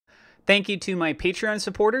Thank you to my Patreon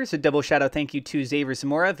supporters. A double shout out thank you to Xavier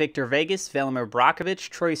Zamora, Victor Vegas, Velimir Brakovich,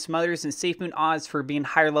 Troy Smothers, and SafeMoon Oz for being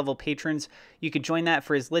higher level patrons. You could join that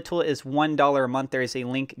for as little as $1 a month. There is a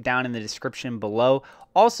link down in the description below.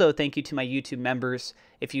 Also, thank you to my YouTube members.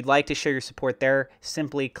 If you'd like to show your support there,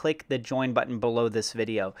 simply click the join button below this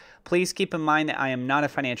video. Please keep in mind that I am not a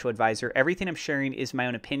financial advisor. Everything I'm sharing is my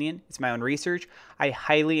own opinion. It's my own research. I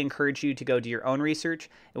highly encourage you to go do your own research.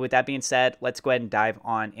 And with that being said, let's go ahead and dive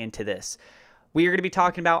on into this. We are going to be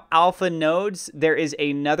talking about alpha nodes. There is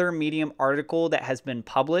another Medium article that has been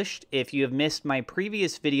published. If you have missed my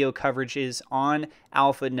previous video coverages on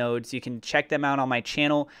alpha nodes, you can check them out on my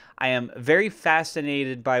channel. I am very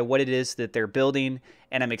fascinated by what it is that they're building,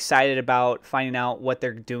 and I'm excited about finding out what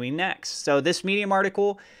they're doing next. So this Medium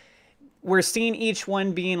article, we're seeing each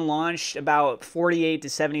one being launched about 48 to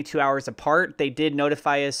 72 hours apart. They did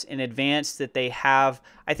notify us in advance that they have,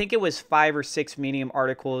 I think it was 5 or 6 Medium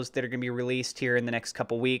articles that are going to be released here in the next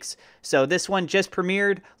couple weeks. So this one just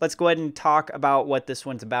premiered. Let's go ahead and talk about what this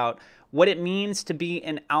one's about. What it means to be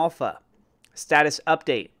an alpha. Status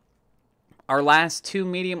update. Our last 2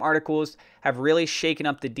 Medium articles have really shaken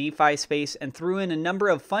up the DeFi space and threw in a number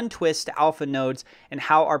of fun twists to alpha nodes and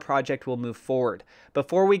how our project will move forward.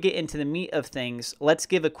 Before we get into the meat of things, let's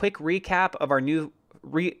give a quick recap of our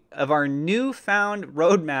newfound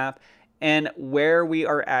roadmap and where we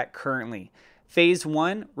are at currently. Phase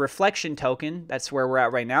 1, reflection token, that's where we're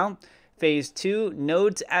at right now. Phase 2,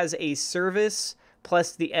 nodes as a service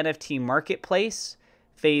plus the NFT marketplace.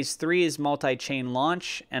 Phase 3 is multi-chain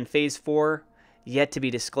launch, and Phase 4 yet to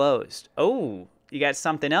be disclosed. Oh, you got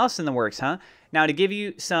something else in the works, huh? Now, to give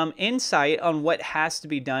you some insight on what has to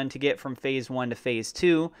be done to get from Phase 1 to Phase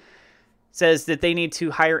 2, says that they need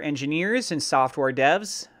to hire engineers and software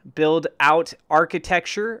devs, build out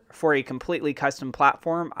architecture for a completely custom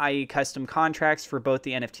platform, i.e. custom contracts for both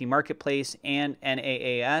the NFT marketplace and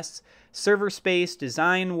NAAS, server space,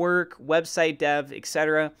 design work, website dev,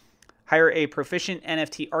 etc., hire a proficient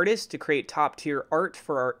NFT artist to create top-tier art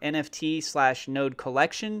for our NFT/node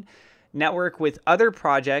collection. Network with other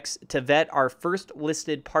projects to vet our first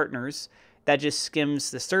listed partners. That just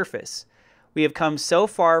skims the surface. We have come so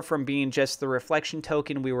far from being just the reflection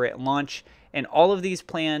token we were at launch, and all of these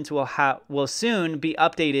plans will soon be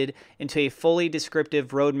updated into a fully descriptive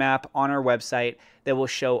roadmap on our website that will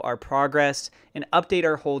show our progress and update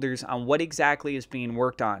our holders on what exactly is being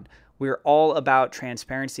worked on. We're all about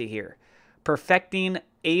transparency here. Perfecting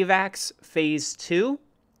AVAX Phase 2.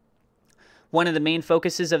 One of the main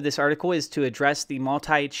focuses of this article is to address the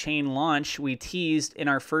multi-chain launch we teased in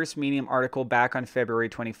our first Medium article back on February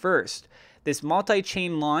 21st. This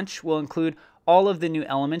multi-chain launch will include all of the new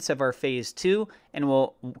elements of our Phase 2 and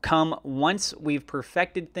will come once we've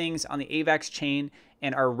perfected things on the AVAX chain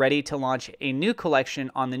and are ready to launch a new collection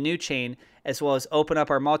on the new chain, as well as open up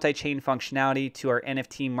our multi-chain functionality to our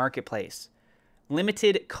NFT marketplace.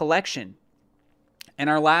 Limited collection. In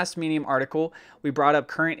our last Medium article, we brought up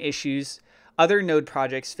current issues other node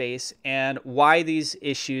projects face and why these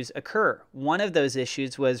issues occur. One of those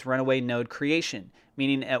issues was runaway node creation,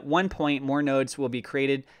 meaning at one point more nodes will be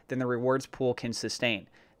created than the rewards pool can sustain.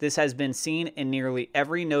 This has been seen in nearly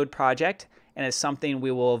every node project and is something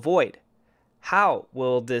we will avoid. How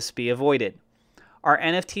will this be avoided? Our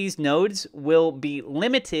NFTs nodes will be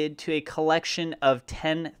limited to a collection of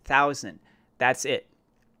 10,000. That's it.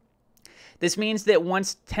 This means that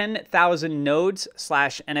once 10,000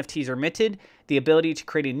 nodes/NFTs are minted, the ability to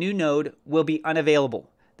create a new node will be unavailable.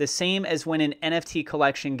 The same as when an NFT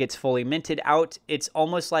collection gets fully minted out, it's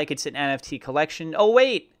almost like it's an NFT collection. Oh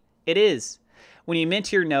wait, it is. When you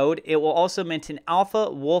mint your node, it will also mint an Alpha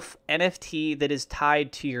Wolf NFT that is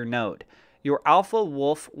tied to your node. Your Alpha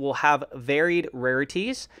Wolf will have varied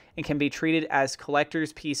rarities and can be treated as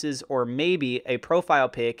collector's pieces or maybe a profile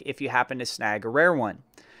pic if you happen to snag a rare one.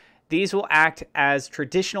 These will act as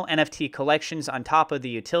traditional NFT collections on top of the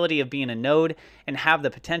utility of being a node and have the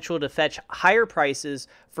potential to fetch higher prices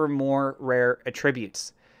for more rare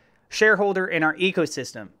attributes. Shareholder in our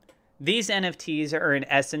ecosystem. These NFTs are in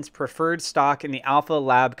essence preferred stock in the Alpha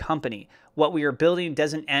Lab company. What we are building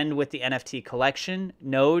doesn't end with the NFT collection,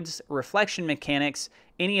 nodes, reflection mechanics,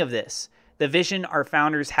 any of this. The vision our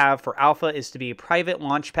founders have for Alpha is to be a private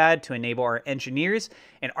launchpad to enable our engineers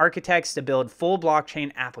and architects to build full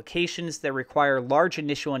blockchain applications that require large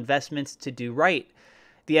initial investments to do right.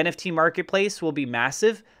 The NFT marketplace will be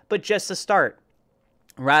massive, but just a start.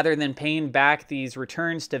 Rather than paying back these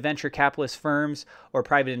returns to venture capitalist firms or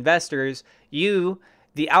private investors, you,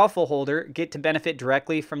 the Alpha holder, get to benefit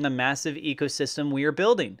directly from the massive ecosystem we are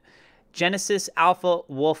building. Genesis Alpha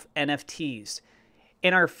Wolf NFTs.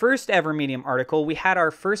 In our first ever Medium article, we had our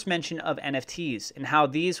first mention of NFTs and how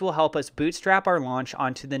these will help us bootstrap our launch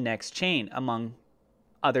onto the next chain, among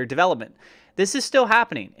other development. This is still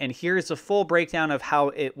happening, and here is a full breakdown of how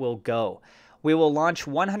it will go. We will launch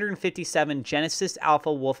 157 Genesis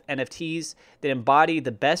Alpha Wolf NFTs that embody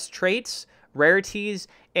the best traits, rarities,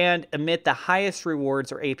 and emit the highest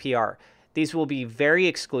rewards or APR. These will be very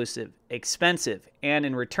exclusive, expensive, and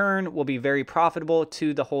in return will be very profitable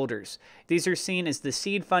to the holders. These are seen as the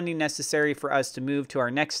seed funding necessary for us to move to our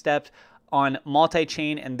next step on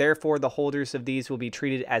multi-chain, and therefore the holders of these will be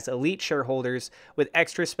treated as elite shareholders with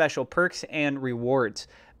extra special perks and rewards.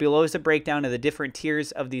 Below is a breakdown of the different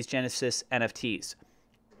tiers of these Genesis NFTs.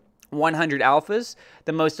 100 alphas,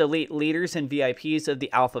 the most elite leaders and VIPs of the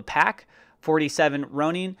Alpha Pack. 47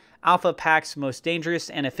 Ronin, Alpha Pack's most dangerous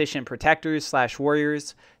and efficient protectors /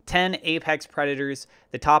 warriors. 10 Apex Predators,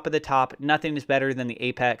 the top of the top, nothing is better than the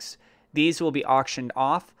Apex. These will be auctioned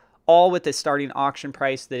off, all with a starting auction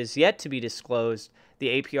price that is yet to be disclosed.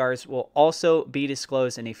 The APRs will also be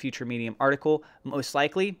disclosed in a future Medium article, most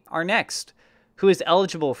likely our next. Who is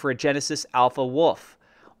eligible for a Genesis Alpha Wolf?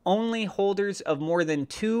 Only holders of more than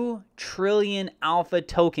 2 trillion alpha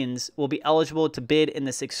tokens will be eligible to bid in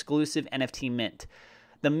this exclusive NFT mint.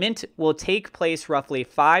 The mint will take place roughly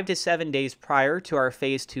 5 to 7 days prior to our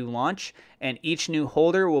Phase 2 launch, and each new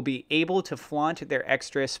holder will be able to flaunt their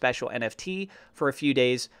extra special NFT for a few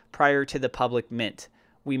days prior to the public mint.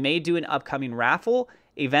 We may do an upcoming raffle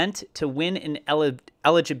event to win an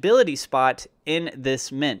eligibility spot in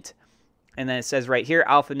this mint. And then it says right here,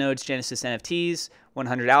 Alpha Nodes Genesis NFTs,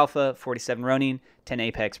 100 Alpha, 47 Ronin, 10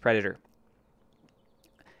 Apex Predator.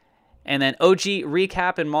 And then OG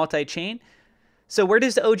recap and multi-chain. So where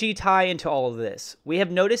does OG tie into all of this? We have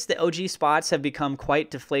noticed that OG spots have become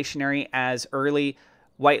quite deflationary as early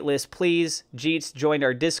whitelist please Jeets joined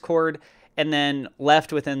our Discord and then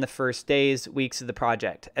left within the first days, weeks of the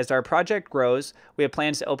project. As our project grows, we have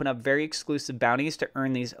plans to open up very exclusive bounties to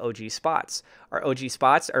earn these OG spots. Our OG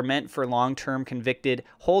spots are meant for long-term convicted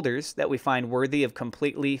holders that we find worthy of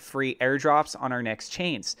completely free airdrops on our next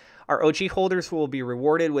chains. Our OG holders will be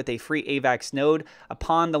rewarded with a free AVAX node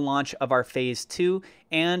upon the launch of our Phase 2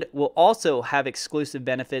 and will also have exclusive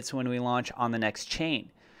benefits when we launch on the next chain.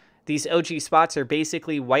 These OG spots are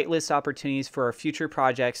basically whitelist opportunities for our future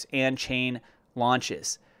projects and chain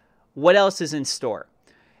launches. What else is in store?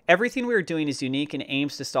 Everything we are doing is unique and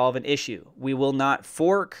aims to solve an issue. We will not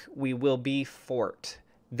fork, we will be forked.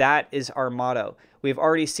 That is our motto. We have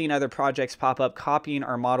already seen other projects pop up copying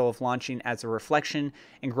our model of launching as a reflection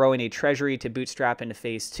and growing a treasury to bootstrap into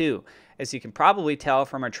Phase 2. As you can probably tell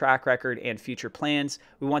from our track record and future plans,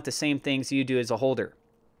 we want the same things you do as a holder.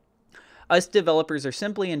 Us developers are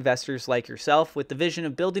simply investors like yourself with the vision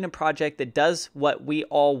of building a project that does what we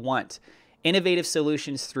all want. Innovative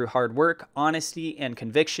solutions through hard work, honesty, and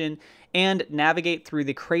conviction, and navigate through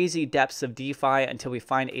the crazy depths of DeFi until we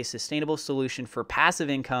find a sustainable solution for passive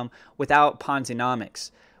income without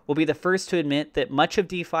Ponzi-nomics. We'll be the first to admit that much of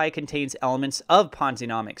DeFi contains elements of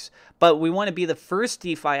Ponzi-nomics, but we want to be the first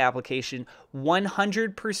DeFi application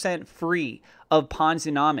 100% free of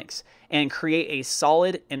Ponzi-nomics and create a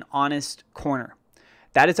solid and honest corner.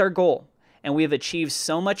 That is our goal, and we have achieved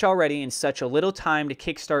so much already in such a little time to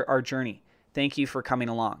kickstart our journey. Thank you for coming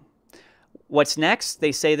along. What's next?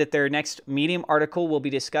 They say that their next Medium article will be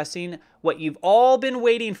discussing what you've all been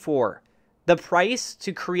waiting for: the price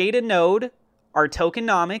to create a node, our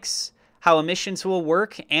tokenomics, how emissions will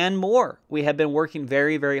work, and more. We have been working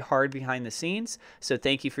very, very hard behind the scenes, so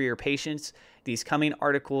thank you for your patience. These coming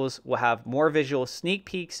articles will have more visual sneak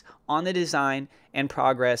peeks on the design and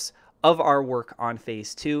progress of our work on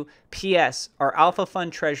Phase 2. P.S. Our Alpha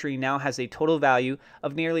Fund Treasury now has a total value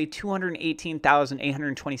of nearly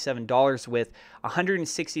 $218,827, with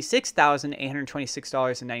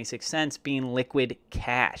 $166,826.96 being liquid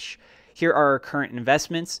cash. Here are our current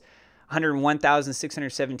investments: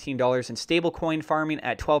 $101,617 in stablecoin farming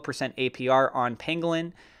at 12% APR on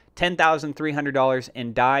Pangolin, $10,300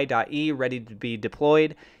 in DAI.E ready to be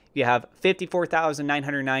deployed. You have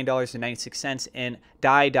 $54,909.96 in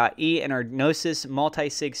DAI.E, and our Gnosis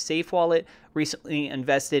multi-sig safe wallet recently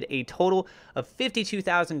invested a total of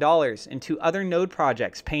 $52,000 into other node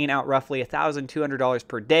projects, paying out roughly $1,200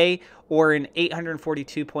 per day or an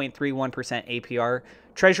 842.31% APR.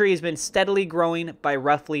 Treasury has been steadily growing by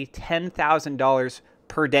roughly $10,000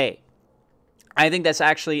 per day. I think that's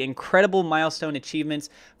actually incredible milestone achievements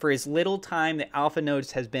for as little time that Alpha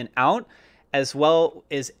Nodes has been out, as well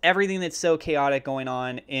as everything that's so chaotic going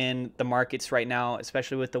on in the markets right now,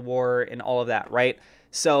 especially with the war and all of that, right?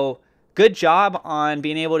 So good job on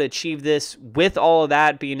being able to achieve this with all of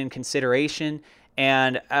that being in consideration.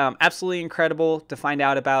 And absolutely incredible to find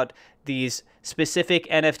out about these specific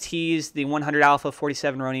NFTs, the 100 Alpha,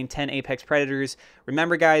 47 Ronin, 10 Apex Predators.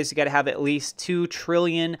 Remember, guys, you got to have at least 2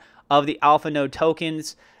 trillion of the Alpha node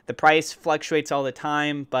tokens. The price fluctuates all the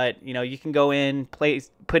time, but you can go in,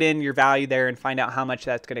 put in your value there and find out how much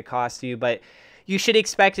that's going to cost you. But you should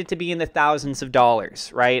expect it to be in the thousands of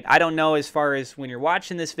dollars, right? I don't know, as far as when you're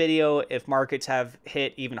watching this video, if markets have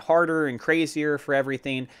hit even harder and crazier for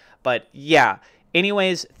everything, but yeah.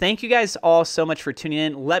 Anyways, thank you guys all so much for tuning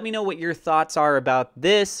in. Let me know what your thoughts are about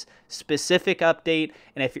this specific update,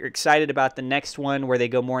 and if you're excited about the next one where they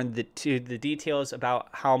go more into the details about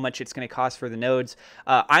how much it's going to cost for the nodes.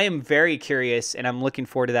 I am very curious, and I'm looking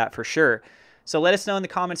forward to that for sure. So let us know in the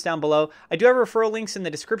comments down below. I do have referral links in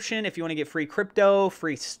the description if you want to get free crypto,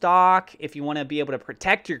 free stock. If you want to be able to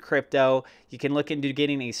protect your crypto, you can look into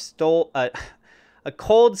getting a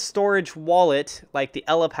cold storage wallet like the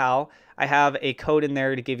Elapal. I have a code in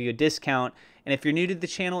there to give you a discount. And if you're new to the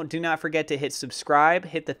channel, do not forget to hit subscribe,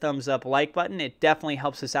 hit the thumbs up like button. It definitely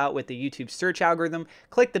helps us out with the YouTube search algorithm.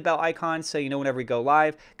 Click the bell icon so you know whenever we go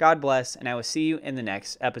live. God bless, and I will see you in the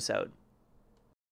next episode.